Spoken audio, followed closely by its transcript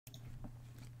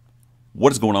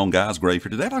What is going on, guys? Grave here.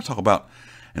 Today I'd like to talk about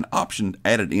an option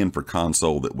added in for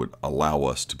console that would allow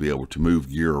us to be able to move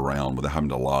gear around without having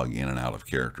to log in and out of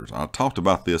characters. I talked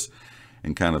about this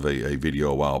in kind of a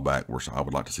video a while back where I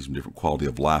would like to see some different quality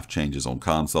of life changes on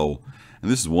console,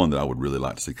 and this is one that I would really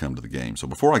like to see come to the game. So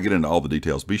before I get into all the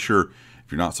details, be sure,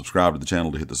 if you're not subscribed to the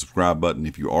channel, to hit the subscribe button.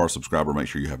 If you are a subscriber, make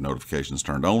sure you have notifications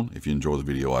turned on. If you enjoy the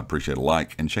video, I'd appreciate a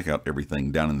like, and check out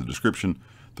everything down in the description: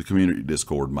 the community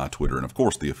Discord, my Twitter, and of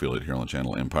course the affiliate here on the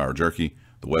channel, Empire Jerky.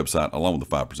 The website, along with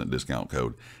the 5% discount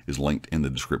code, is linked in the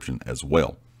description as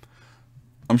well.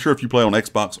 I'm sure if you play on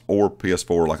Xbox or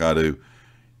PS4 like I do,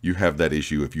 you have that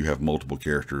issue if you have multiple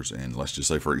characters, and let's just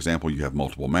say, for example, you have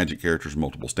multiple magic characters,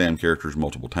 multiple stam characters,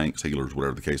 multiple tanks, healers,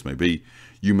 whatever the case may be.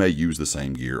 You may use the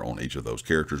same gear on each of those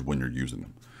characters when you're using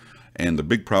them. And the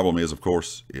big problem is, of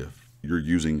course, if you're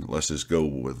using, let's just go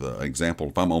with an example,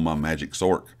 if I'm on my magic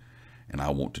Sork, and I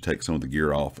want to take some of the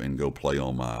gear off and go play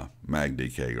on my Mag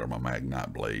DK or my Mag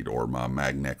Nightblade or my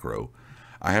Mag Necro,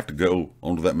 I have to go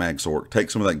onto that Mag Sork, take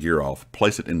some of that gear off,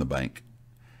 place it in the bank,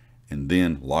 and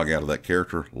then log out of that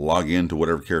character, log into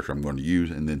whatever character I'm going to use,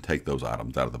 and then take those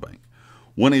items out of the bank.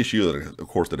 One issue, that, of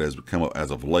course, that has come up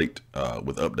as of late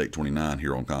with Update 29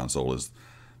 here on console is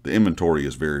the inventory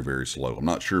is very, very slow. I'm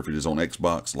not sure if it is on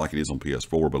Xbox like it is on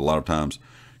PS4, but a lot of times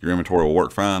your inventory will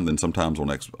work fine. Then sometimes on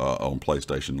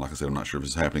PlayStation, like I said, I'm not sure if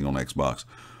it's happening on Xbox,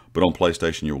 but on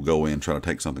PlayStation, you'll go in, try to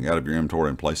take something out of your inventory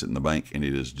and place it in the bank, and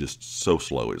it is just so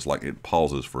slow. It's like it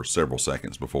pauses for several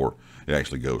seconds before it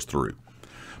actually goes through.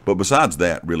 But besides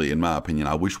that, really, in my opinion,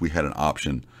 I wish we had an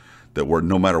option that where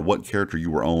no matter what character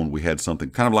you were on, we had something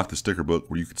kind of like the sticker book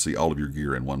where you could see all of your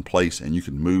gear in one place, and you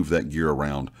can move that gear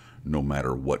around no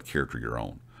matter what character you're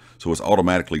on. So it's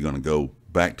automatically going to go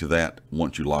back to that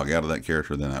once you log out of that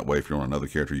character. Then that way, if you're on another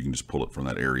character, you can just pull it from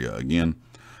that area again.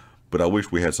 But I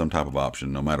wish we had some type of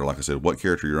option, no matter, like I said, what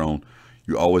character you're on,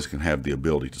 you always can have the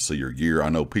ability to see your gear. I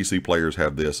know PC players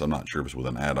have this. I'm not sure if it's with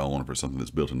an add-on or if it's something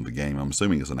that's built into the game. I'm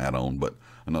assuming it's an add-on, but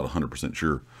I'm not 100%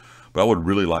 sure. But I would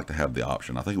really like to have the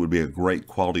option. I think it would be a great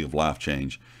quality of life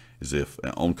change is if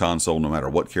on console, no matter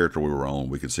what character we were on,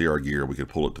 we could see our gear, we could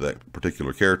pull it to that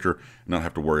particular character, and not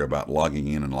have to worry about logging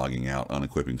in and logging out,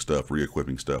 unequipping stuff,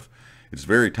 re-equipping stuff. It's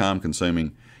very time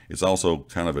consuming. It's also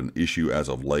kind of an issue as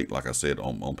of late, like I said,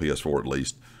 on PS4 at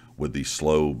least, with the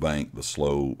slow bank, the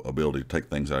slow ability to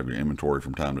take things out of your inventory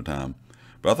from time to time.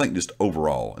 But I think just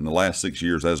overall, in the last 6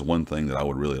 years, that's one thing that I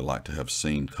would really like to have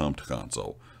seen come to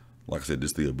console. Like I said,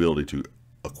 just the ability to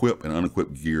equip and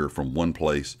unequip gear from one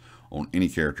place on any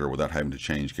character without having to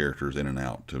change characters in and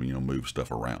out to, move stuff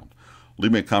around.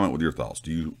 Leave me a comment with your thoughts.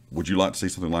 Would you like to see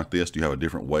something like this? Do you have a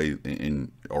different way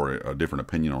or a different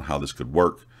opinion on how this could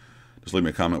work? Just leave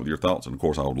me a comment with your thoughts, and of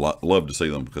course I would love to see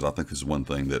them, because I think this is one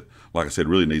thing that, like I said,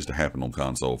 really needs to happen on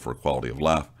console for quality of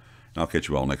life. And I'll catch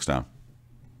you all next time.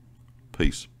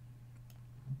 Peace.